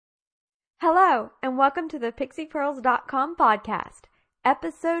Hello, and welcome to the PixiePearls.com podcast,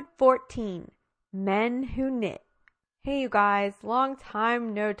 episode 14, Men Who Knit. Hey you guys, long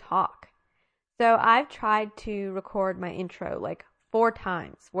time no talk. So I've tried to record my intro like 4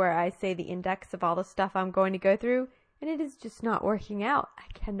 times where I say the index of all the stuff I'm going to go through, and it is just not working out.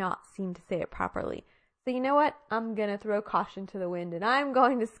 I cannot seem to say it properly. So you know what? I'm going to throw caution to the wind, and I'm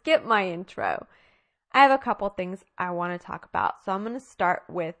going to skip my intro. I have a couple things I want to talk about, so I'm going to start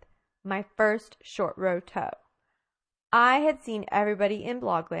with my first short row toe. I had seen everybody in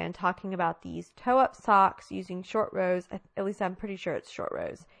Blogland talking about these toe-up socks using short rows. At least I'm pretty sure it's short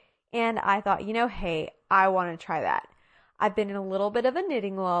rows. And I thought, hey, I want to try that. I've been in a little bit of a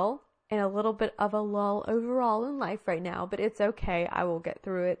knitting lull and a little bit of a lull overall in life right now, but it's okay. I will get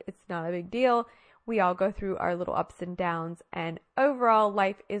through it. It's not a big deal. We all go through our little ups and downs, and overall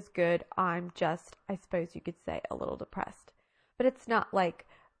life is good. I'm just, I suppose you could say, a little depressed. But it's not like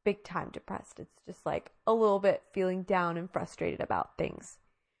big time depressed. It's just like a little bit feeling down and frustrated about things.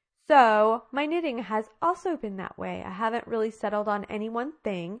 So my knitting has also been that way. I haven't really settled on any one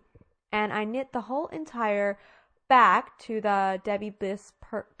thing, and I knit the whole entire back to the Debbie Bliss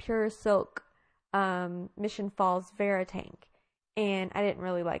Pure Silk Mission Falls Veritank, and I didn't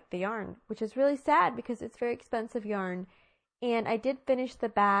really like the yarn, which is really sad because it's very expensive yarn. And I did finish the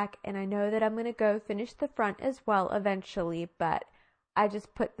back, and I know that I'm going to go finish the front as well eventually, but I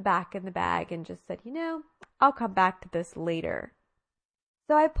just put the back in the bag and just said, I'll come back to this later.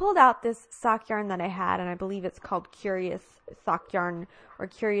 So I pulled out this sock yarn that I had, and I believe it's called Curious Sock Yarn, or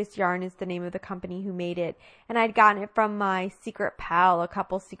Curious Yarn is the name of the company who made it. And I'd gotten it from my secret pal a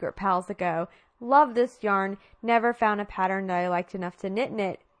couple secret pals ago. Love this yarn. Never found a pattern that I liked enough to knit in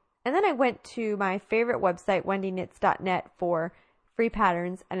it. And then I went to my favorite website, wendyknits.net, for free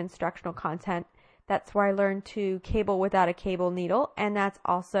patterns and instructional content. That's where I learned to cable without a cable needle, and that's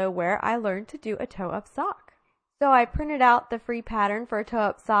also where I learned to do a toe-up sock. So I printed out the free pattern for a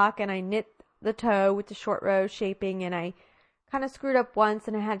toe-up sock, and I knit the toe with the short row shaping, and I kind of screwed up once,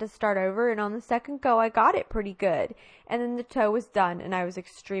 and I had to start over, and on the second go, I got it pretty good. And then the toe was done, and I was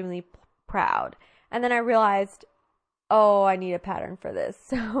extremely proud. And then I realized, I need a pattern for this.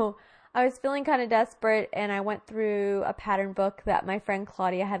 So I was feeling kind of desperate, and I went through a pattern book that my friend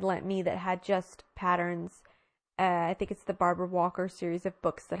Claudia had lent me that had just patterns. I think it's the Barbara Walker series of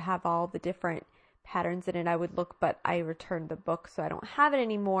books that have all the different patterns in it. I would look, but I returned the book, so I don't have it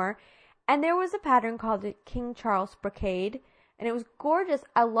anymore. And there was a pattern called the King Charles Brocade, and it was gorgeous.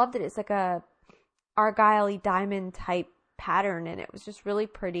 I loved it. It's like a Argyle diamond type pattern, and it was just really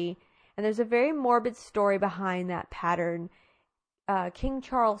pretty. And there's a very morbid story behind that pattern. King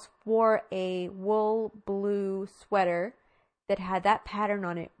Charles wore a wool blue sweater that had that pattern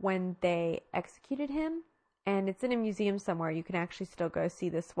on it when they executed him, and it's in a museum somewhere. You can actually still go see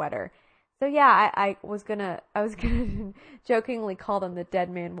the sweater. So yeah, I was gonna jokingly call them the dead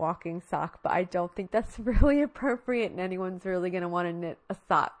man walking sock, but I don't think that's really appropriate, and anyone's really gonna want to knit a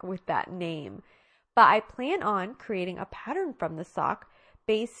sock with that name. But I plan on creating a pattern from the sock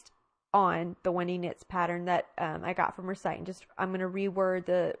based on the Wendy Knits pattern that I got from her site, and I'm going to reword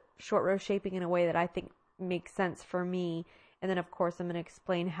the short row shaping in a way that I think makes sense for me. And then of course I'm going to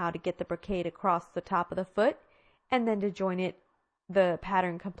explain how to get the brocade across the top of the foot, and then to join the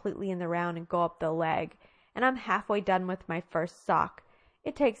pattern completely in the round and go up the leg. And I'm halfway done with my first sock.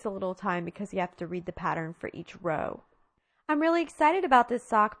 It takes a little time because you have to read the pattern for each row. I'm really excited about this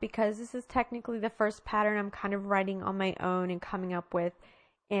sock because this is technically the first pattern I'm kind of writing on my own and coming up with.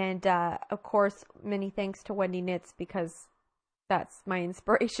 And, of course, many thanks to Wendy Knits, because that's my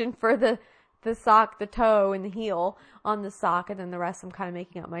inspiration for the sock, the toe, and the heel on the sock. And then the rest I'm kind of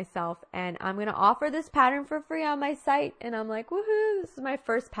making up myself. And I'm going to offer this pattern for free on my site. And I'm like, woohoo, this is my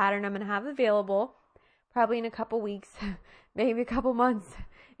first pattern I'm going to have available. Probably in a couple weeks, maybe a couple months,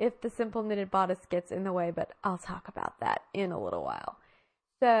 if the Simple Knitted Bodice gets in the way. But I'll talk about that in a little while.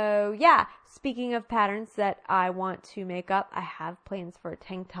 So yeah, speaking of patterns that I want to make up, I have plans for a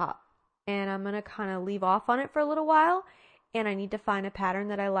tank top, and I'm going to kind of leave off on it for a little while, and I need to find a pattern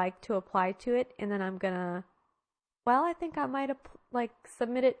that I like to apply to it, and then I'm going to, I think I might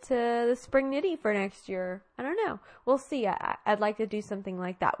submit it to the Spring Knitty for next year. I don't know. We'll see. I'd like to do something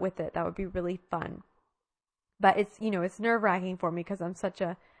like that with it. That would be really fun. But it's, it's nerve-wracking for me because I'm such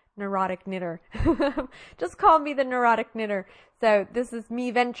a neurotic knitter. Just call me the neurotic knitter. So this is me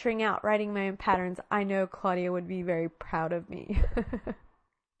venturing out, writing my own patterns. I know Claudia would be very proud of me.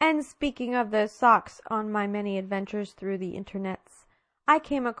 And speaking of those socks, on my many adventures through the internets, I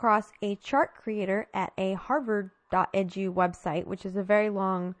came across a chart creator at a harvard.edu website, which is a very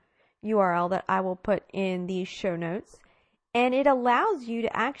long URL that I will put in the show notes. And it allows you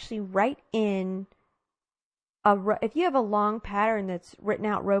to actually write in if you have a long pattern that's written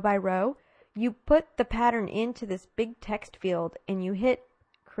out row by row, you put the pattern into this big text field and you hit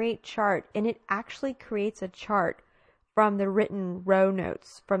create chart, and it actually creates a chart from the written row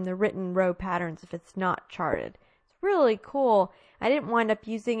notes, from the written row patterns if it's not charted. It's really cool. I didn't wind up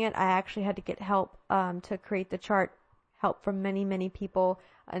using it. I actually had to get help to create the chart, help from many people,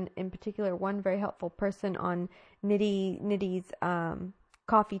 and in particular one very helpful person on Nitty's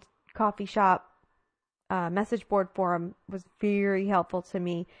coffee shop message board forum was very helpful to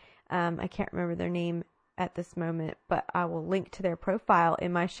me. I can't remember their name at this moment, but I will link to their profile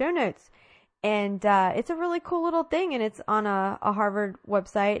in my show notes. And it's a really cool little thing, and it's on a Harvard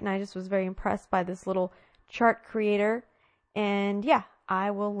website, and I just was very impressed by this little chart creator. And yeah,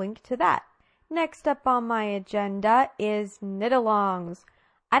 I will link to that. Next up on my agenda is knit-alongs.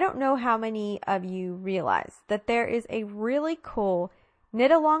 I don't know how many of you realize that there is a really cool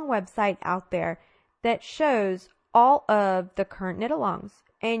knit-along website out there that shows all of the current knit-alongs.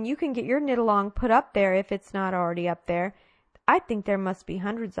 And you can get your knit-along put up there if it's not already up there. I think there must be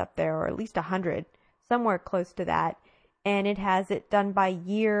hundreds up there, or at least 100, somewhere close to that. And it has it done by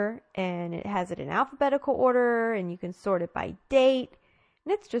year, and it has it in alphabetical order, and you can sort it by date.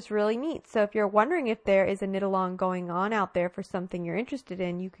 And it's just really neat. So if you're wondering if there is a knit-along going on out there for something you're interested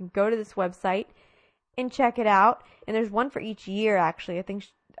in, you can go to this website and check it out. And there's one for each year, actually. I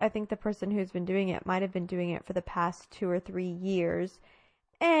think the person who's been doing it might have been doing it for the past 2 or 3 years.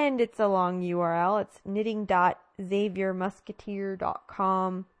 And it's a long URL. It's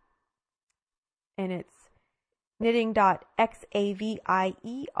knitting.xaviermusketeer.com. And it's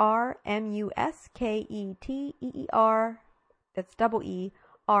knitting.xaviermusketeer, that's double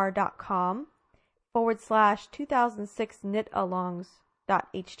ER.com /2006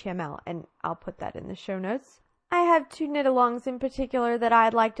 knit-alongs.html. And I'll put that in the show notes. I have 2 knit-alongs in particular that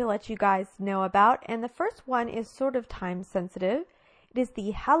I'd like to let you guys know about. And the first one is sort of time sensitive. It is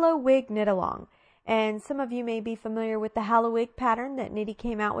the Hallowig knit-along. And some of you may be familiar with the Hallowig pattern that Knitty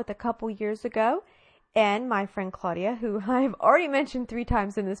came out with a couple years ago. And my friend Claudia, who I've already mentioned 3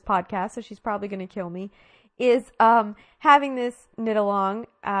 times in this podcast, so she's probably going to kill me, is having this knit-along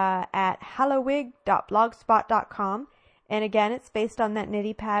at hallowig.blogspot.com. And again, it's based on that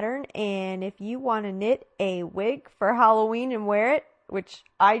Knitty pattern. And if you want to knit a wig for Halloween and wear it, which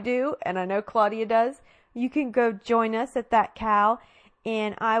I do, and I know Claudia does, you can go join us at that Cal.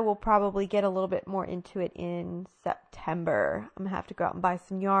 And I will probably get a little bit more into it in September. I'm going to have to go out and buy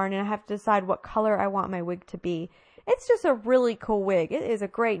some yarn, and I have to decide what color I want my wig to be. It's just a really cool wig. It is a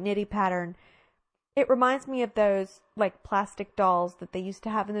great Knitty pattern. It reminds me of those like plastic dolls that they used to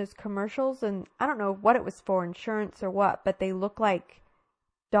have in those commercials, and I don't know what it was for, insurance or what, but they look like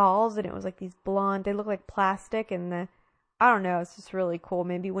dolls, and it was like these blonde, they look like plastic, and I don't know, it's just really cool.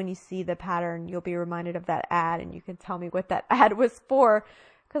 Maybe when you see the pattern, you'll be reminded of that ad, and you can tell me what that ad was for,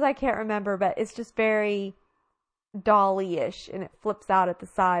 because I can't remember, but it's just very dolly-ish, and it flips out at the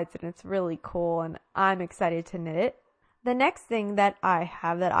sides, and it's really cool, and I'm excited to knit it. The next thing that I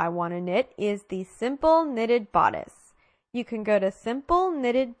have that I want to knit is the Simple Knitted Bodice. You can go to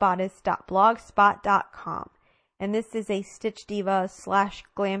simpleknittedbodice.blogspot.com. And this is a Stitch Diva /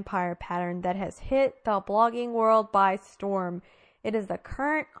 Glampire pattern that has hit the blogging world by storm. It is the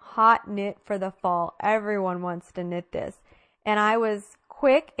current hot knit for the fall. Everyone wants to knit this. And I was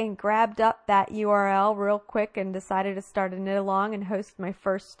quick and grabbed up that URL real quick and decided to start a knit along and host my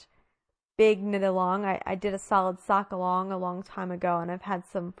first big knit along. I did a solid sock along a long time ago, and I've had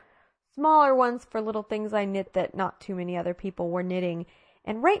some smaller ones for little things I knit that not too many other people were knitting.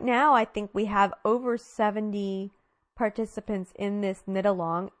 And right now, I think we have over 70 participants in this knit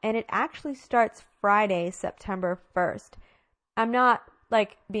along, and it actually starts Friday, September 1st. I'm not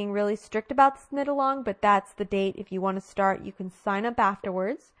like being really strict about this knit along, but that's the date. If you want to start, you can sign up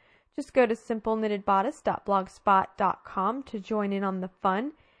afterwards. Just go to simpleknittedbodice.blogspot.com to join in on the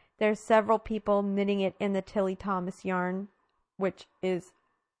fun. There's several people knitting it in the Tilly Thomas yarn, which is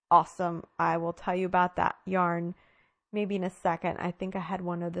awesome. I will tell you about that yarn maybe in a second. I think I had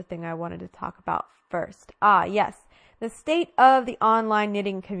one other thing I wanted to talk about first. Yes, the state of the online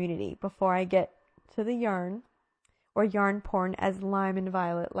knitting community before I get to the yarn, or yarn porn as Lime and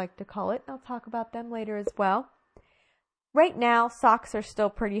Violet like to call it. I'll talk about them later as well. Right now, socks are still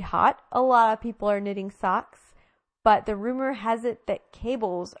pretty hot. A lot of people are knitting socks. But the rumor has it that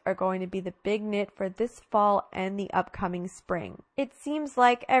cables are going to be the big knit for this fall and the upcoming spring. It seems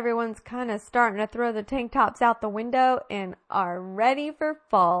like everyone's kind of starting to throw the tank tops out the window and are ready for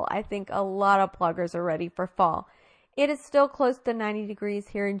fall. I think a lot of pluggers are ready for fall. It is still close to 90 degrees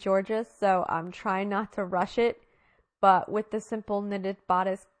here in Georgia, so I'm trying not to rush it. But with the simple knitted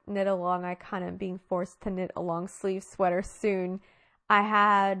bodice knit along, I kind of being forced to knit a long sleeve sweater soon. I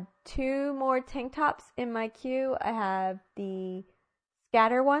had 2 more tank tops in my queue. I have the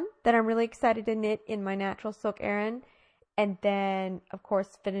scatter one that I'm really excited to knit in my natural silk Aran, and then of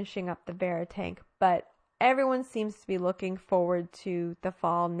course finishing up the Vera tank. But everyone seems to be looking forward to the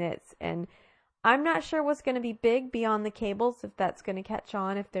fall knits, and I'm not sure what's going to be big beyond the cables, if that's going to catch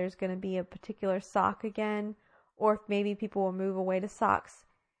on, if there's going to be a particular sock again, or if maybe people will move away to socks.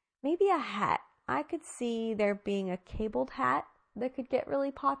 Maybe a hat. I could see there being a cabled hat that could get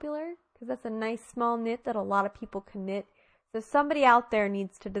really popular, because that's a nice small knit that a lot of people can knit. So somebody out there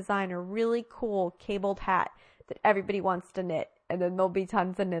needs to design a really cool cabled hat that everybody wants to knit, and then there'll be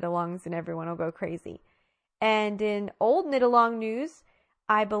tons of knit-alongs and everyone will go crazy. And in old knit-along news,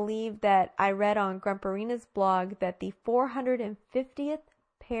 I believe that I read on Grumparina's blog that the 450th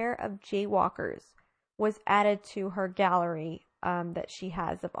pair of Jaywalkers was added to her gallery that she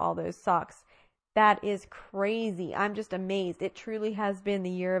has of all those socks. That is crazy. I'm just amazed. It truly has been the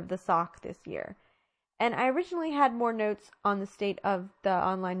year of the sock this year. And I originally had more notes on the state of the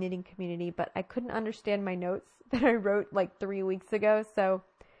online knitting community, but I couldn't understand my notes that I wrote like 3 weeks ago. So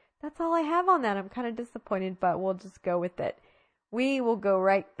that's all I have on that. I'm kind of disappointed, but we'll just go with it. We will go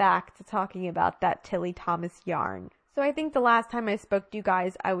right back to talking about that Tilly Thomas yarn. So I think the last time I spoke to you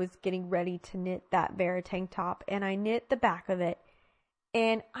guys, I was getting ready to knit that Vera tank top, and I knit the back of it.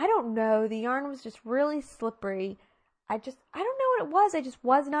 And I don't know, the yarn was just really slippery. I don't know what it was. I just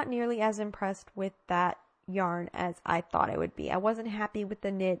was not nearly as impressed with that yarn as I thought I would be. I wasn't happy with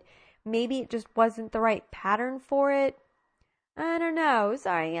the knit. Maybe it just wasn't the right pattern for it. I don't know.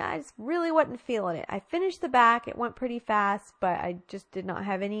 Sorry, I just really wasn't feeling it. I finished the back. It went pretty fast, but I just did not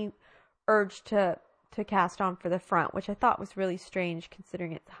have any urge to cast on for the front, which I thought was really strange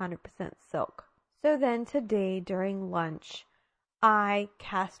considering it's 100% silk. So then today during lunch, I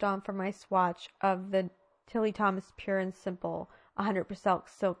cast on for my swatch of the Tilly Thomas Pure and Simple 100%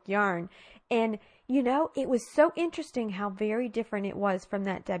 silk yarn. And, you know, it was so interesting how very different it was from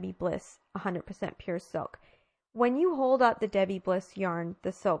that Debbie Bliss 100% pure silk. When you hold up the Debbie Bliss yarn,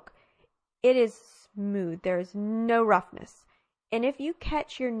 the silk, it is smooth. There is no roughness. And if you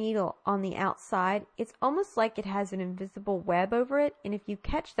catch your needle on the outside, it's almost like it has an invisible web over it. And if you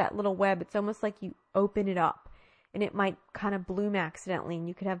catch that little web, it's almost like you open it up. And it might kind of bloom accidentally, and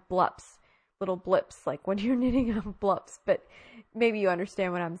you could have blips, little blips, like when you're knitting on blips. But maybe you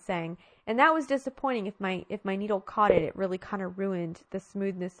understand what I'm saying. And that was disappointing. If my needle caught it, it really kind of ruined the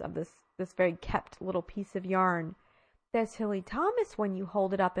smoothness of this very kept little piece of yarn. The Tilly Thomas, when you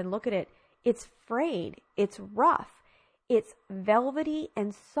hold it up and look at it, it's frayed, it's rough, it's velvety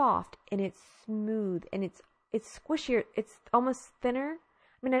and soft, and it's smooth, and it's squishier, it's almost thinner.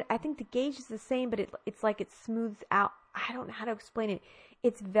 I mean, I think the gauge is the same, but it's like it smooths out. I don't know how to explain it.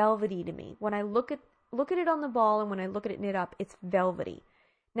 It's velvety to me. When I look at it on the ball and when I look at it knit up, it's velvety.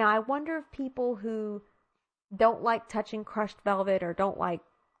 Now, I wonder if people who don't like touching crushed velvet or don't like,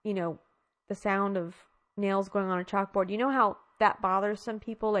 you know, the sound of nails going on a chalkboard, you know how that bothers some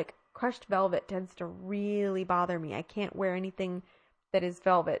people? Like, crushed velvet tends to really bother me. I can't wear anything that is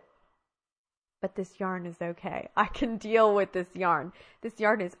velvet. But this yarn is okay. I can deal with this yarn. This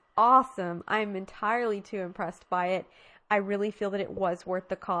yarn is awesome. I'm entirely too impressed by it. I really feel that it was worth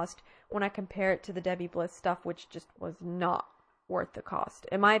the cost when I compare it to the Debbie Bliss stuff, which just was not worth the cost.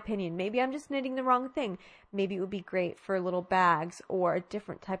 In my opinion, maybe I'm just knitting the wrong thing. Maybe it would be great for little bags or a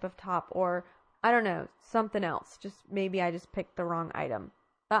different type of top, or I don't know, something else. Just maybe I just picked the wrong item.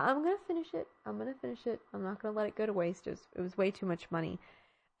 But I'm going to finish it. I'm not going to let it go to waste. It was way too much money.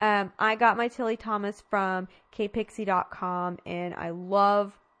 I got my Tilly Thomas from kpixie.com, and I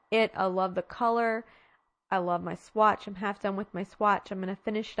love it. I love the color. I love my swatch. I'm half done with my swatch. I'm going to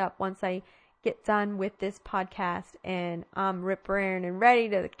finish it up once I get done with this podcast, and I'm rip-raring and ready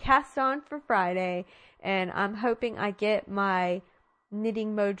to cast on for Friday, and I'm hoping I get my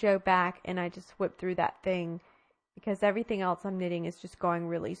knitting mojo back and I just whip through that thing, because everything else I'm knitting is just going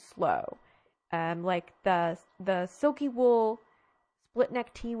really slow. Like the silky wool split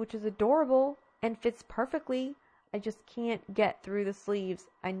neck tee, which is adorable and fits perfectly. I just can't get through the sleeves.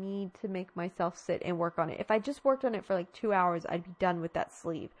 I need to make myself sit and work on it. If I just worked on it for like 2 hours, I'd be done with that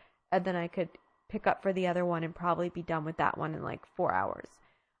sleeve. And then I could pick up for the other one and probably be done with that one in like 4 hours.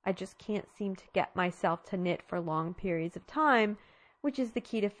 I just can't seem to get myself to knit for long periods of time, which is the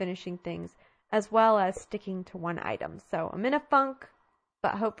key to finishing things, as well as sticking to one item. So I'm in a funk,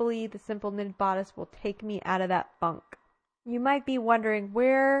 but hopefully the simple knitted bodice will take me out of that funk. You might be wondering,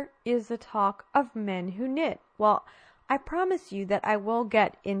 where is the talk of men who knit? Well, I promise you that I will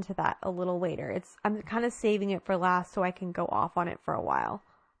get into that a little later. I'm kind of saving it for last so I can go off on it for a while.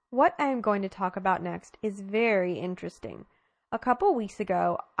 What I am going to talk about next is very interesting. A couple weeks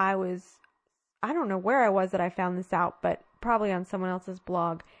ago, I don't know where I was that I found this out, but probably on someone else's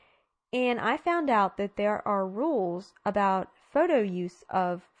blog. And I found out that there are rules about photo use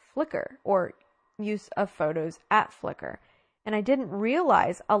of Flickr, or use of photos at Flickr. And I didn't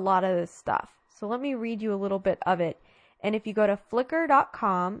realize a lot of this stuff. So let me read you a little bit of it. And if you go to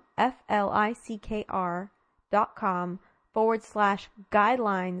flickr.com,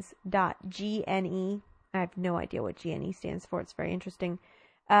 flickr.com/guidelines.gne, I have no idea what GNE stands for. It's very interesting.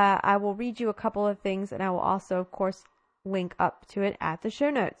 I will read you a couple of things, and I will also, of course, link up to it at the show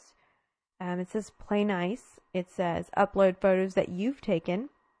notes. It says play nice. It says upload photos that you've taken.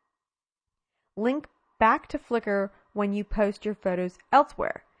 Link back to Flickr when you post your photos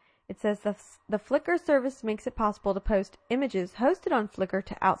elsewhere. It says the Flickr service makes it possible to post images hosted on Flickr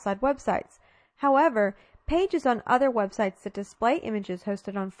to outside websites. However, pages on other websites that display images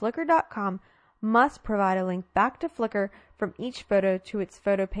hosted on Flickr.com must provide a link back to Flickr from each photo to its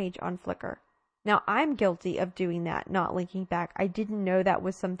photo page on Flickr. Now, I'm guilty of doing that, not linking back. I didn't know that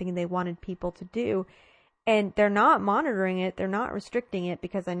was something they wanted people to do. And they're not monitoring it. They're not restricting it,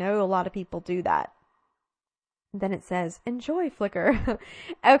 because I know a lot of people do that. Then it says, enjoy Flickr.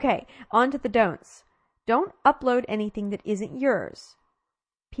 Okay, on to the don'ts. Don't upload anything that isn't yours.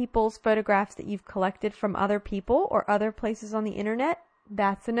 People's photographs that you've collected from other people or other places on the internet,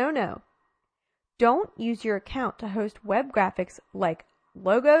 that's a no-no. Don't use your account to host web graphics like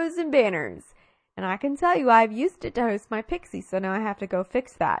logos and banners. And I can tell you, I've used it to host my Pixie, so now I have to go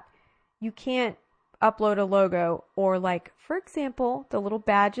fix that. You can't upload a logo, or like, for example, the little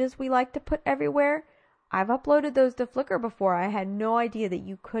badges we like to put everywhere. I've uploaded those to Flickr before. I had no idea that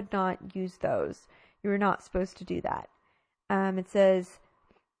you could not use those. You were not supposed to do that. It says,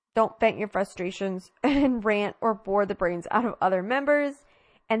 don't vent your frustrations and rant or bore the brains out of other members.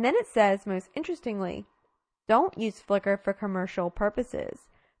 And then it says, most interestingly, don't use Flickr for commercial purposes.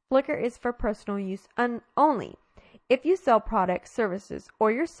 Flickr is for personal use only. If you sell products, services,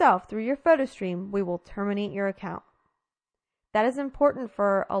 or yourself through your photo stream, we will terminate your account. That is important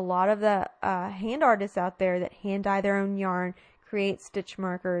for a lot of the hand artists out there that hand dye their own yarn, create stitch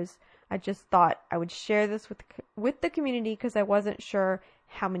markers. I just thought I would share this with the community, because I wasn't sure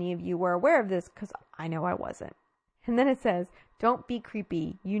how many of you were aware of this, because I know I wasn't. And then it says, don't be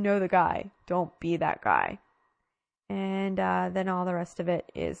creepy. You know the guy. Don't be that guy. And then all the rest of it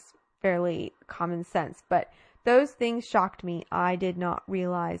is fairly common sense. But those things shocked me. I did not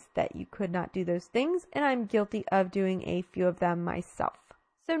realize that you could not do those things, and I'm guilty of doing a few of them myself.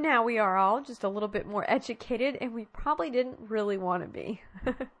 So now we are all just a little bit more educated, and we probably didn't really want to be.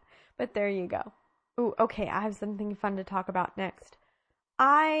 But there you go. Ooh, okay, I have something fun to talk about next.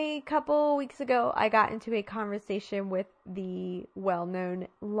 A couple weeks ago, I got into a conversation with the well-known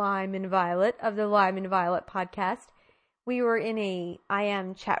Lime and Violet of the Lime and Violet podcast. We were in a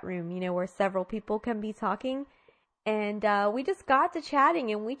IM chat room, where several people can be talking. And we just got to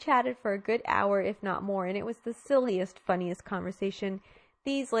chatting, and we chatted for a good hour, if not more. And it was the silliest, funniest conversation.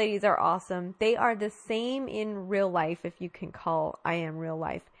 These ladies are awesome. They are the same in real life, if you can call IM real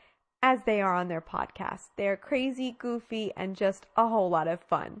life, as they are on their podcast. They're crazy, goofy, and just a whole lot of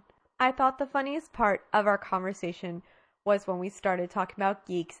fun. I thought the funniest part of our conversation was when we started talking about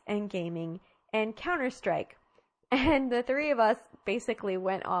geeks and gaming and Counter-Strike. And the three of us basically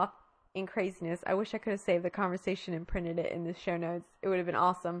went off in craziness. I wish I could have saved the conversation and printed it in the show notes. It would have been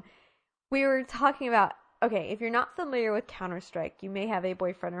awesome. We were talking about, okay, if you're not familiar with Counter-Strike, you may have a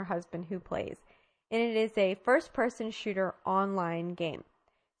boyfriend or husband who plays. And it is a first-person shooter online game.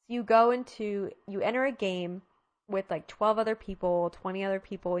 You enter a game with like 12 other people, 20 other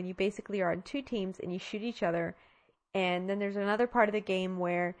people, and you basically are on two teams and you shoot each other. And then there's another part of the game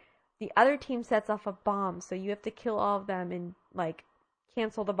where the other team sets off a bomb, so you have to kill all of them and like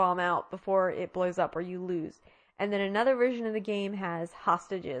cancel the bomb out before it blows up or you lose. And then another version of the game has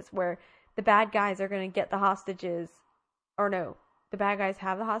hostages, where the bad guys are going to get the hostages, or no, the bad guys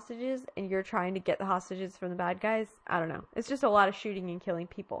have the hostages and you're trying to get the hostages from the bad guys. I don't know. It's just a lot of shooting and killing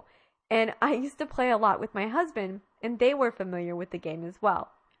people. And I used to play a lot with my husband, and they were familiar with the game as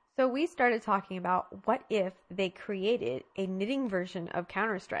well. So we started talking about what if they created a knitting version of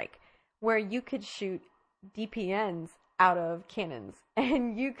Counter-Strike where you could shoot DPNs out of cannons,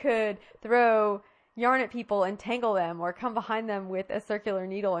 and you could throw yarn at people and tangle them, or come behind them with a circular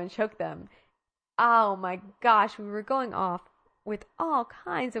needle and choke them. Oh my gosh, we were going off with all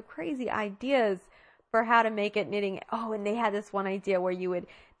kinds of crazy ideas for how to make it knitting. Oh, and they had this one idea where you would,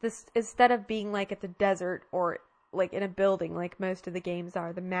 instead of being like at the desert or like in a building, like most of the games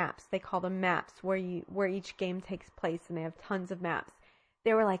are. The maps, they call them maps, where each game takes place, and they have tons of maps.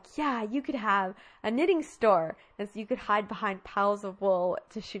 They were like, yeah, you could have a knitting store, and so you could hide behind piles of wool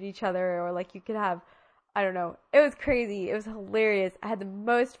to shoot each other, or like you could have, I don't know. It was crazy. It was hilarious. I had the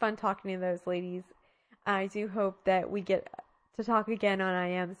most fun talking to those ladies. I do hope that we get to talk again on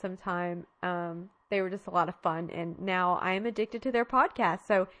IM sometime. They were just a lot of fun, and now I am addicted to their podcast.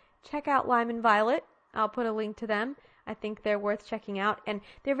 So check out Lime and Violet. I'll put a link to them. I think they're worth checking out, and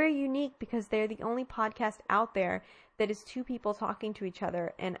they're very unique because they're the only podcast out there that is two people talking to each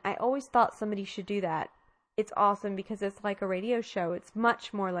other, and I always thought somebody should do that. It's awesome because it's like a radio show. It's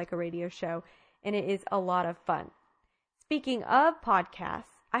much more like a radio show, and it is a lot of fun. Speaking of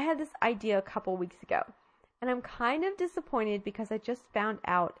podcasts, I had this idea a couple weeks ago, and I'm kind of disappointed because I just found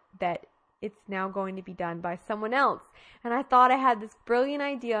out that it's now going to be done by someone else. And I thought I had this brilliant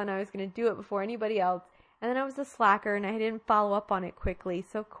idea and I was going to do it before anybody else. And then I was a slacker and I didn't follow up on it quickly.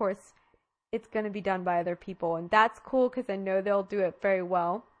 So of course it's going to be done by other people. And that's cool because I know they'll do it very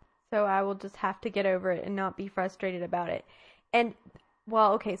well. So I will just have to get over it and not be frustrated about it. And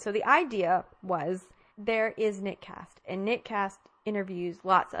well, okay, so the idea was there is Knitcast. And Knitcast interviews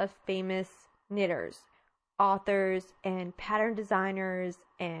lots of famous knitters, authors, and pattern designers,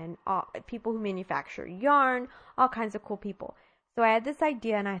 and people who manufacture yarn, all kinds of cool people. So I had this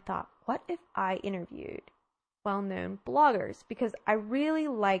idea and I thought, what if I interviewed well-known bloggers? Because I really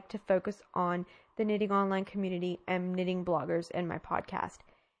like to focus on the knitting online community and knitting bloggers in my podcast.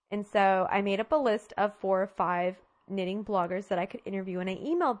 And so I made up a list of 4 or 5 knitting bloggers that I could interview, and I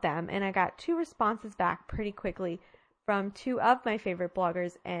emailed them, and I got 2 responses back pretty quickly from 2 of my favorite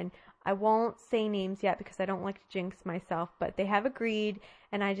bloggers, and I won't say names yet because I don't like to jinx myself, but they have agreed,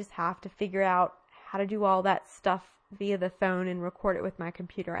 and I just have to figure out how to do all that stuff via the phone and record it with my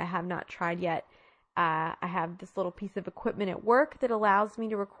computer. I have not tried yet. I have this little piece of equipment at work that allows me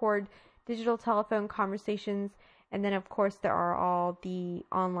to record digital telephone conversations, and then of course there are all the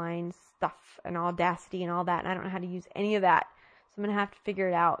online stuff and Audacity and all that, and I don't know how to use any of that, so I'm going to have to figure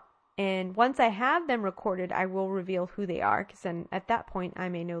it out. And once I have them recorded, I will reveal who they are, because then at that point I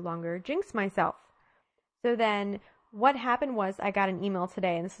may no longer jinx myself. So then what happened was I got an email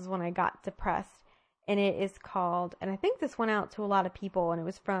today, and this is when I got depressed, and it is called, and I think this went out to a lot of people, and it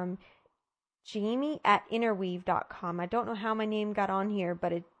was from Jamie@innerweave.com. I don't know how my name got on here,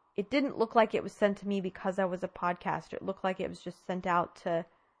 but it didn't look like it was sent to me because I was a podcaster. It looked like it was just sent out to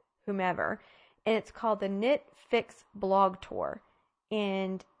whomever. And it's called the Knit Fix Blog Tour.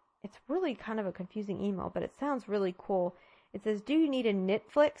 And it's really kind of a confusing email, but it sounds really cool. It says, do you need a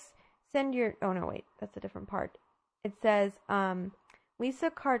Knitflix? Send your... Oh, no, wait. That's a different part. It says, Lisa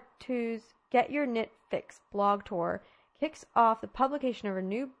Cartou's Get Your Knit Fix Blog Tour kicks off the publication of her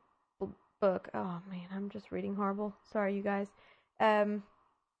new book. Oh, man, I'm just reading horrible. Sorry, you guys.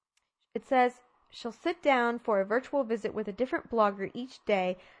 It says she'll sit down for a virtual visit with a different blogger each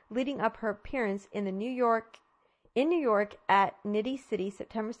day, leading up her appearance in New York at Knitty City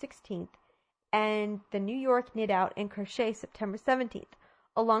September 16th, and the New York Knit Out and Crochet September 17th.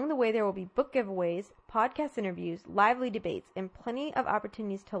 Along the way, there will be book giveaways, podcast interviews, lively debates, and plenty of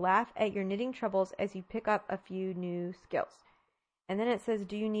opportunities to laugh at your knitting troubles as you pick up a few new skills. And then it says,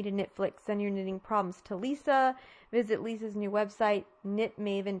 do you need a Knitflix? Send your knitting problems to Lisa. Visit Lisa's new website,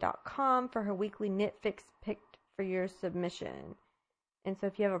 knitmaven.com, for her weekly knit fix picked for your submission. And so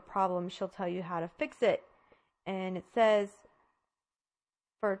if you have a problem, she'll tell you how to fix it. And it says,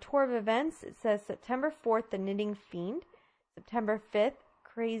 for a tour of events, it says September 4th, The Knitting Fiend. September 5th,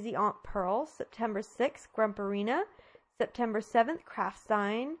 Crazy Aunt Pearl. September 6th, Grumperina. September 7th,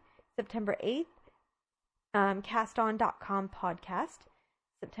 Craftstein. September 8th, caston.com podcast.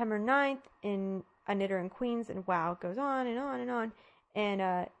 September 9th, in A Knitter in Queens, and wow, it goes on and on and on. And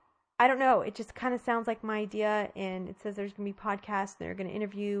I don't know, it just kind of sounds like my idea, and it says there's going to be podcasts, and they're going to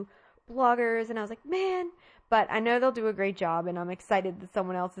interview bloggers, and I was like, man, but I know they'll do a great job, and I'm excited that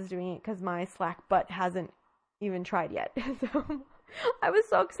someone else is doing it, because my slack butt hasn't even tried yet. So I was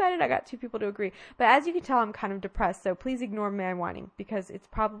so excited I got 2 people to agree. But as you can tell, I'm kind of depressed, so please ignore my whining, because it's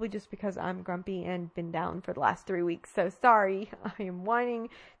probably just because I'm grumpy and been down for the last 3 weeks. So sorry, I am whining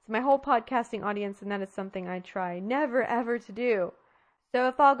to my whole podcasting audience, and that is something I try never ever to do. So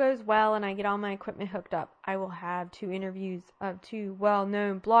if all goes well and I get all my equipment hooked up, I will have 2 interviews of 2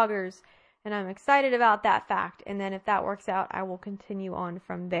 well-known bloggers, and I'm excited about that fact. And then if that works out, I will continue on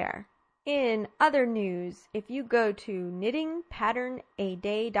from there. In other news, if you go to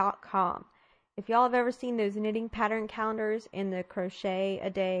knittingpatternaday.com, if y'all have ever seen those knitting pattern calendars and the crochet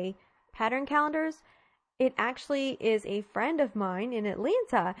a day pattern calendars, it actually is a friend of mine in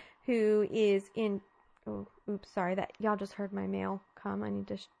Atlanta who is in, Oops, sorry, that y'all just heard my mail come. I need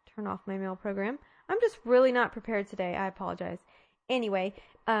to turn off my mail program. I'm just really not prepared today. I apologize. Anyway,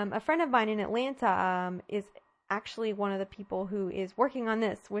 a friend of mine in Atlanta is actually one of the people who is working on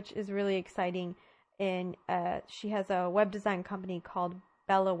this, which is really exciting. And she has a web design company called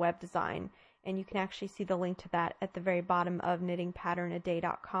Bella Web Design. And you can actually see the link to that at the very bottom of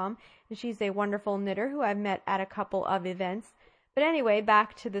knittingpatternaday.com. And she's a wonderful knitter who I've met at a couple of events. But anyway,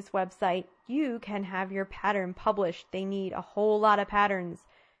 back to this website. You can have your pattern published. They need a whole lot of patterns.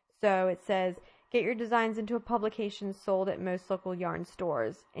 So it says, get your designs into a publication sold at most local yarn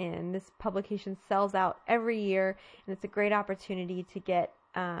stores. And this publication sells out every year. And it's a great opportunity to get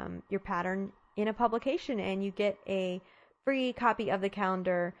your pattern in a publication. And you get a free copy of the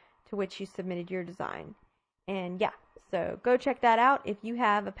calendar to which you submitted your design. And yeah, so go check that out. If you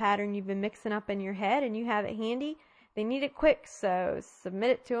have a pattern you've been mixing up in your head and you have it handy, they need it quick, so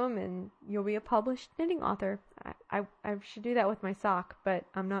submit it to them and you'll be a published knitting author. I should do that with my sock, but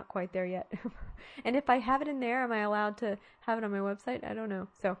I'm not quite there yet. And if I have it in there, am I allowed to have it on my website? I don't know.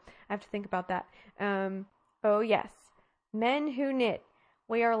 So I have to think about that. Oh yes, Men Who Knit.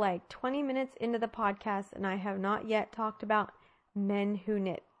 We are like 20 minutes into the podcast and I have not yet talked about Men Who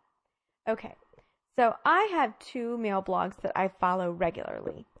Knit. Okay, so I have 2 male blogs that I follow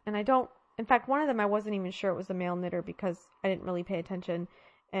regularly, and in fact, one of them I wasn't even sure it was a male knitter because I didn't really pay attention,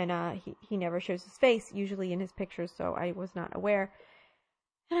 and he never shows his face, usually in his pictures, so I was not aware,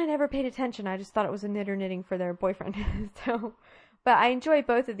 and I never paid attention. I just thought it was a knitter knitting for their boyfriend. But I enjoy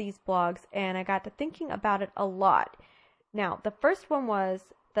both of these blogs, and I got to thinking about it a lot. Now, the first one was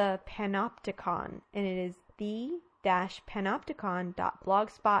the Panopticon, and it is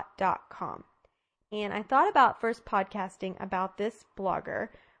the-panopticon.blogspot.com. And I thought about first podcasting about this blogger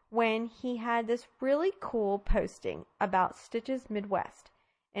when he had this really cool posting about Stitches Midwest.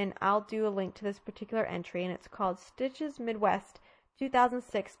 And I'll do a link to this particular entry, and it's called Stitches Midwest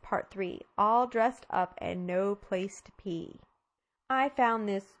 2006 Part 3, All Dressed Up and No Place to Pee. I found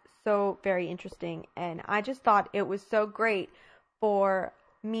this so very interesting, and I just thought it was so great for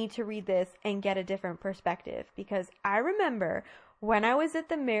me to read this and get a different perspective, because I remember when I was at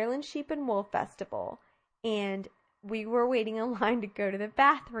the Maryland Sheep and Wool Festival and we were waiting in line to go to the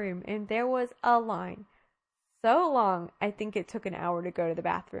bathroom, and there was a line so long I think it took an hour to go to the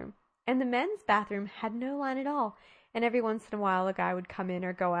bathroom, and the men's bathroom had no line at all, and every once in a while a guy would come in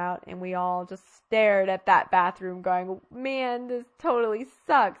or go out and we all just stared at that bathroom going, man, this totally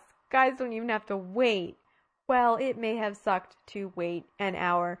sucks. Guys don't even have to wait. Well, it may have sucked to wait an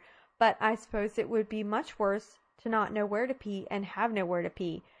hour, but I suppose it would be much worse to not know where to pee and have nowhere to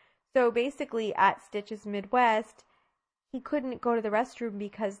pee. So basically at Stitches Midwest, he couldn't go to the restroom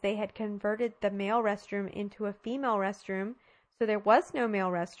because they had converted the male restroom into a female restroom, so there was no male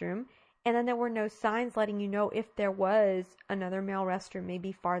restroom, and then there were no signs letting you know if there was another male restroom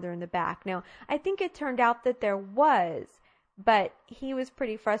maybe farther in the back. Now, I think it turned out that there was, but he was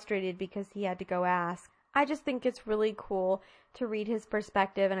pretty frustrated because he had to go ask. I just think it's really cool to read his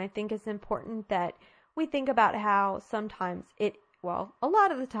perspective, and I think it's important that we think about how sometimes a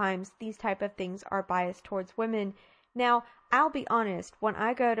lot of the times these type of things are biased towards women. Now, I'll be honest, when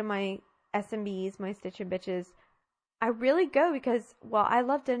I go to my SMBs, my Stitch and Bitches, I really go because, well, I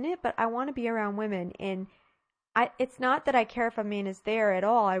love to knit, but I want to be around women, and it's not that I care if a man is there at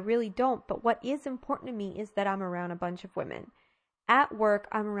all, I really don't, but what is important to me is that I'm around a bunch of women. At work,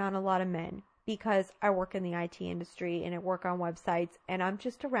 I'm around a lot of men, because I work in the IT industry and I work on websites and I'm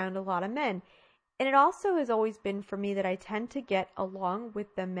just around a lot of men. And it also has always been for me that I tend to get along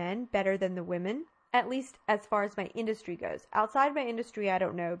with the men better than the women, at least as far as my industry goes. Outside my industry, I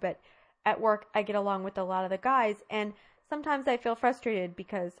don't know, but at work I get along with a lot of the guys, and sometimes I feel frustrated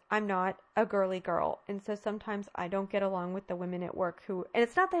because I'm not a girly girl, and so sometimes I don't get along with the women at work and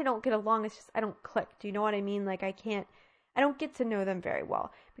it's not that I don't get along, it's just I don't click. Do you know what I mean? Like I don't get to know them very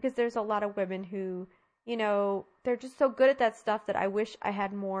well, because there's a lot of women who, they're just so good at that stuff that I wish I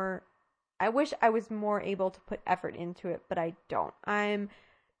was more able to put effort into it, but I don't. I'm,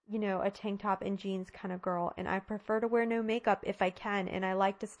 a tank top and jeans kind of girl, and I prefer to wear no makeup if I can, and I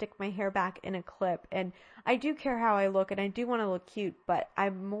like to stick my hair back in a clip, and I do care how I look, and I do want to look cute, but I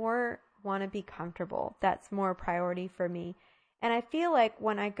more want to be comfortable. That's more a priority for me. And I feel like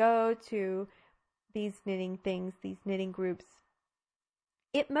when I go to these knitting things, these knitting groups,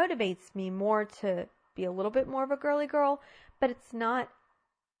 it motivates me more to be a little bit more of a girly girl, but it's not,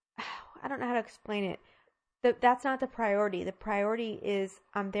 I don't know how to explain it. That's not the priority. The priority is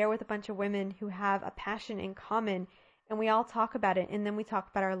I'm there with a bunch of women who have a passion in common, and we all talk about it, and then we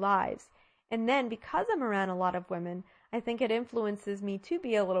talk about our lives. And then because I'm around a lot of women, I think it influences me to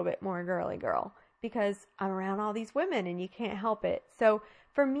be a little bit more girly girl, because I'm around all these women and you can't help it. So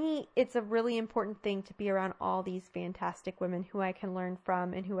for me, it's a really important thing to be around all these fantastic women who I can learn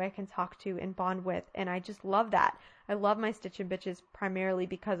from and who I can talk to and bond with. And I just love that. I love my Stitchin' Bitches primarily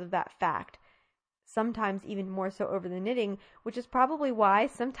because of that fact. Sometimes even more so over the knitting, which is probably why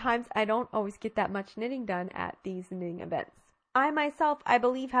sometimes I don't always get that much knitting done at these knitting events. I myself, I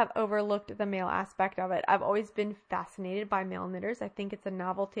believe, have overlooked the male aspect of it. I've always been fascinated by male knitters. I think it's a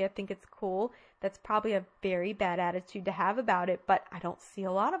novelty. I think it's cool. That's probably a very bad attitude to have about it, but I don't see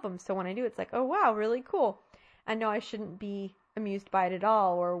a lot of them. So when I do, it's like, oh wow, really cool. I know I shouldn't be amused by it at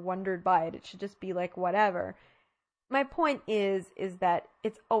all or wondered by it. It should just be like whatever. My point is that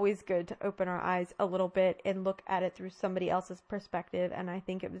it's always good to open our eyes a little bit and look at it through somebody else's perspective. And I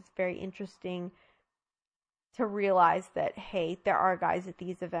think it was very interesting to realize that, hey, there are guys at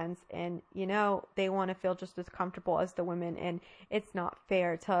these events and, they want to feel just as comfortable as the women, and it's not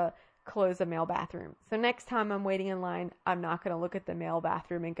fair to close a male bathroom. So next time I'm waiting in line, I'm not going to look at the male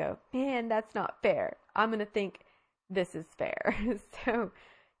bathroom and go, man, that's not fair. I'm going to think this is fair. So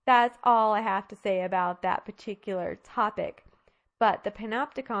that's all I have to say about that particular topic. But the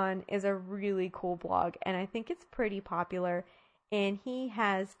Panopticon is a really cool blog, and I think it's pretty popular. And he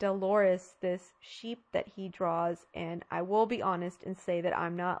has Dolores, this sheep that he draws, and I will be honest and say that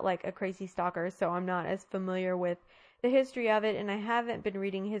I'm not like a crazy stalker, so I'm not as familiar with the history of it, and I haven't been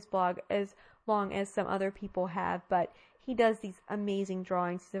reading his blog as long as some other people have, but he does these amazing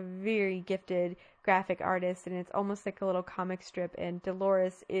drawings. He's a very gifted graphic artist, and it's almost like a little comic strip, and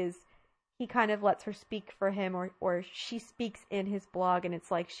Dolores he kind of lets her speak for him, or she speaks in his blog, and it's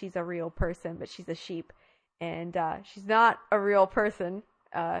like she's a real person, but she's a sheep. And she's not a real person.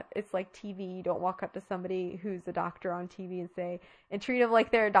 It's like TV. You don't walk up to somebody who's a doctor on TV and treat them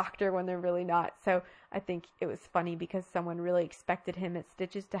like they're a doctor when they're really not. So I think it was funny because someone really expected him at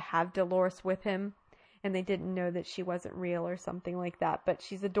Stitches to have Dolores with him, and they didn't know that she wasn't real or something like that. But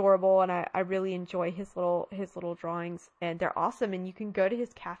she's adorable, and I really enjoy his little drawings, and they're awesome. And you can go to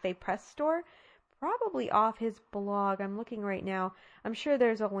his Cafe Press store, probably off his blog. I'm looking right now. I'm sure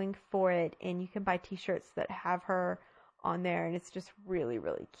there's a link for it, and you can buy t-shirts that have her on there, and it's just really,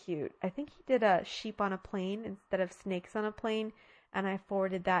 really cute. I think he did a sheep on a plane instead of snakes on a plane, and I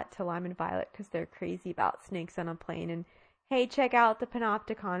forwarded that to Lime and Violet because they're crazy about snakes on a plane. And hey, check out the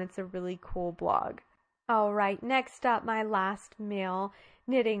Panopticon. It's a really cool blog. All right, next up, my last male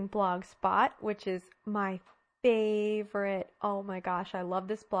knitting blog spot, which is my favorite. Oh my gosh, I love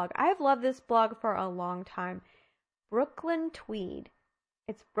this blog. I have loved this blog for a long time. Brooklyn Tweed.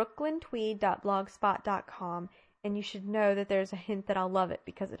 It's brooklyntweed.blogspot.com, and you should know that there's a hint that I'll love it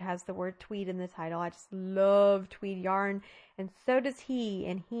because it has the word tweed in the title. I just love tweed yarn, and so does he,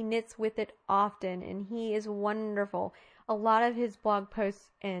 and he knits with it often, and he is wonderful. A lot of his blog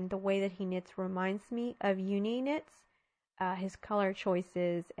posts and the way that he knits reminds me of Uni Knits. His color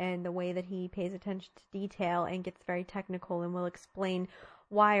choices and the way that he pays attention to detail and gets very technical and will explain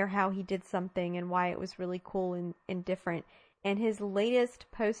why or how he did something and why it was really cool and different. And his latest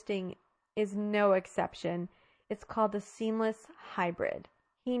posting is no exception. It's called the Seamless Hybrid.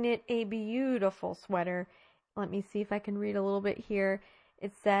 He knit a beautiful sweater. Let me see if I can read a little bit here.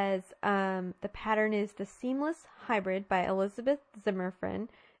 It says the pattern is the Seamless Hybrid by Elizabeth Zimmerman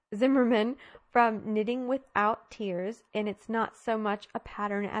from Knitting Without Tears, and it's not so much a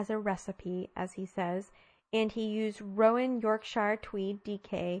pattern as a recipe, as he says. And he used Rowan Yorkshire Tweed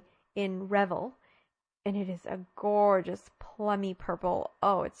DK in Revel, and it is a gorgeous plummy purple.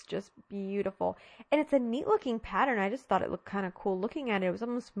 Oh, it's just beautiful. And it's a neat looking pattern. I just thought it looked kind of cool looking at it. It was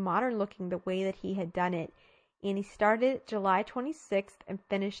almost modern looking the way that he had done it. And he started it July 26th and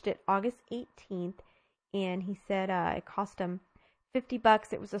finished it August 18th. And he said it cost him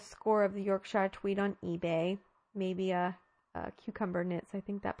 $50. It was a score of the Yorkshire Tweed on eBay. Maybe a Cucumber Knits, I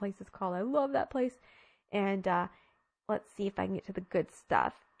think that place is called. I love that place. And let's see if I can get to the good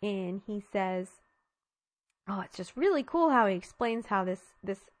stuff. And he says, oh, it's just really cool how he explains how this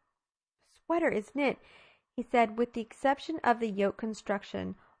sweater is knit. He said, with the exception of the yoke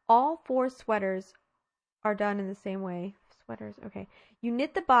construction, all 4 sweaters are done in the same way. Sweaters, okay. You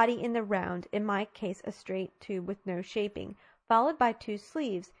knit the body in the round, in my case a straight tube with no shaping, followed by 2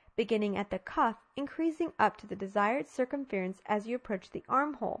 sleeves, beginning at the cuff, increasing up to the desired circumference as you approach the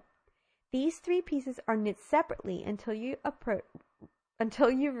armhole. These 3 pieces are knit separately until you've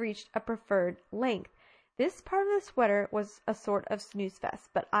reached a preferred length. This part of the sweater was a sort of snooze fest,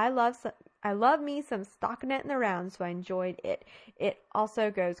 but I love me some stockinette in the round, so I enjoyed it. It also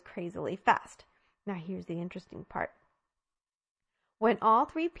goes crazily fast. Now here's the interesting part. When all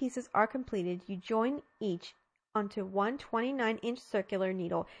 3 pieces are completed, you join each onto one 29-inch circular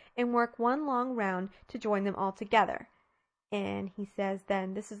needle and work one long round to join them all together. And he says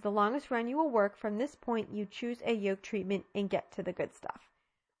then, this is the longest run you will work. From this point, you choose a yoke treatment and get to the good stuff.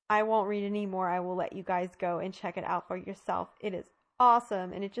 I won't read any more. I will let you guys go and check it out for yourself. It is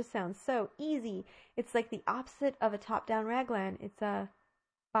awesome, and it just sounds so easy. It's like the opposite of a top-down raglan. It's a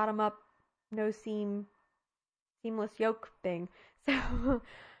bottom-up, no-seam, seamless yoke thing. So,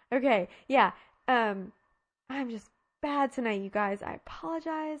 okay, yeah. I'm just bad tonight, you guys. I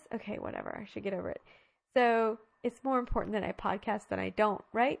apologize. Okay, whatever. I should get over it. So, it's more important that I podcast than I don't,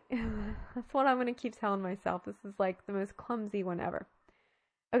 right? That's what I'm going to keep telling myself. This is like the most clumsy one ever.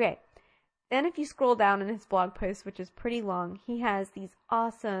 Okay, then if you scroll down in his blog post, which is pretty long, he has these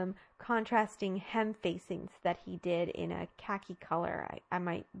awesome contrasting hem facings that he did in a khaki color. I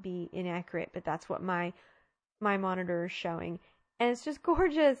might be inaccurate, but that's what my monitor is showing. And it's just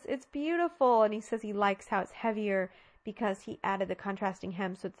gorgeous. It's beautiful. And he says he likes how it's heavier because he added the contrasting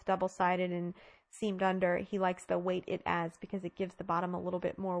hem, so it's double-sided and seamed under. He likes the weight it adds because it gives the bottom a little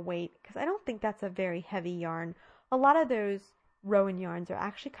bit more weight, because I don't think that's a very heavy yarn. A lot of those Rowan yarns are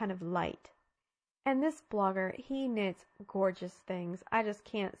actually kind of light. And this blogger, he knits gorgeous things. I just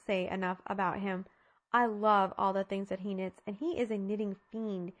can't say enough about him. I love all the things that he knits, and he is a knitting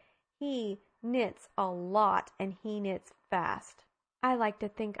fiend. He knits a lot, and he knits fast. I like to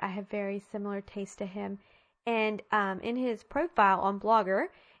think I have very similar taste to him. And in his profile on Blogger,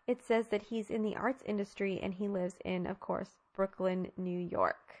 it says that he's in the arts industry, and he lives in, of course, Brooklyn, New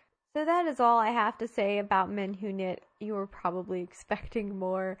York. So that is all I have to say about Men Who Knit. You were probably expecting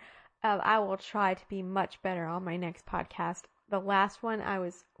more. I will try to be much better on my next podcast. The last one, I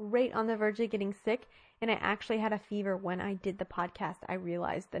was right on the verge of getting sick, and I actually had a fever when I did the podcast. I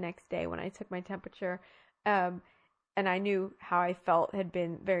realized the next day when I took my temperature, and I knew how I felt had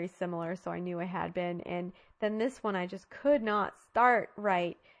been very similar, so I knew I had been. And then this one, I just could not start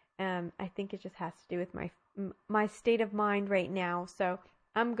right. I think it just has to do with my state of mind right now. So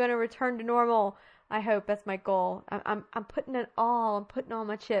I'm gonna return to normal. I hope that's my goal. I'm putting it all. I'm putting all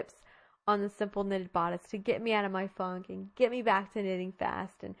my chips on the Simple Knitted Bodice to get me out of my funk and get me back to knitting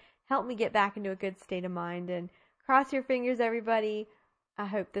fast and help me get back into a good state of mind. And cross your fingers, everybody. I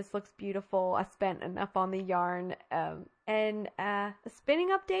hope this looks beautiful. I spent enough on the yarn. And the spinning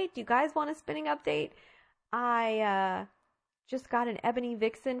update. Do you guys want a spinning update? I just got an Ebony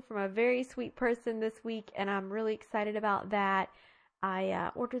Vixen from a very sweet person this week, and I'm really excited about that. I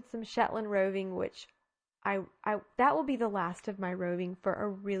ordered some Shetland roving, which that will be the last of my roving for a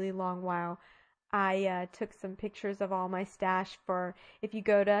really long while. I took some pictures of all my stash for, if you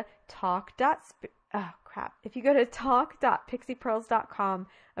go to talk.pixiepearls.com,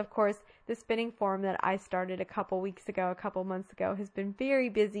 of course, the spinning forum that I started a couple months ago, has been very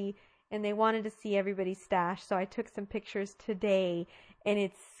busy, and they wanted to see everybody's stash, so I took some pictures today, and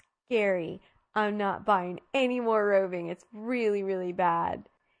it's scary. I'm not buying any more roving. It's really, really bad.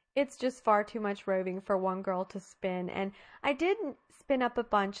 It's just far too much roving for one girl to spin. And I didn't spin up a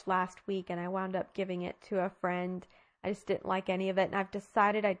bunch last week, and I wound up giving it to a friend. I just didn't like any of it, and I've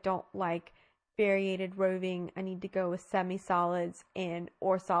decided I don't like variated roving. I need to go with semi-solids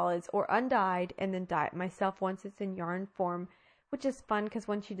or solids or undyed, and then dye it myself once it's in yarn form, which is fun because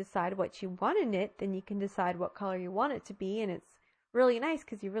once you decide what you want to knit, then you can decide what color you want it to be, and it's really nice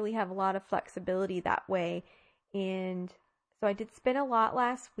because you really have a lot of flexibility that way. And so I did spin a lot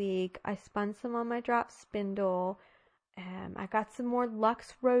last week. I spun some on my drop spindle. I got some more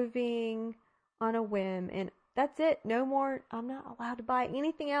Luxe roving on a whim, and that's it. No more. I'm not allowed to buy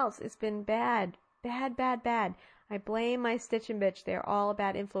anything else. It's been bad. Bad. I blame my Stitch and Bitch. They're all a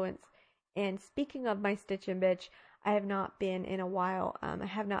bad influence. And speaking of my Stitch and Bitch, I have not been in a while. I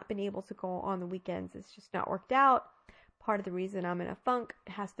have not been able to go on the weekends. It's just not worked out. Part of the reason I'm in a funk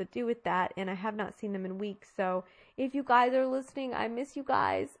has to do with that, and I have not seen them in weeks. So if you guys are listening, I miss you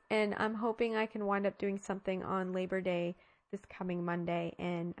guys, and I'm hoping I can wind up doing something on Labor Day this coming Monday.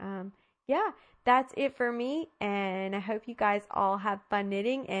 And yeah, that's it for me, and I hope you guys all have fun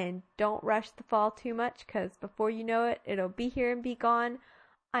knitting and don't rush the fall too much, because before you know it, it'll be here and be gone.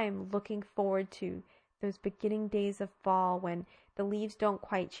 I am looking forward to those beginning days of fall when the leaves don't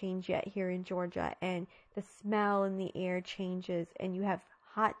quite change yet here in Georgia, and the smell in the air changes, and you have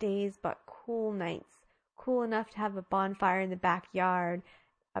hot days but cool nights, cool enough to have a bonfire in the backyard,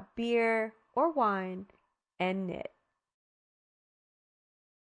 a beer or wine, and knit.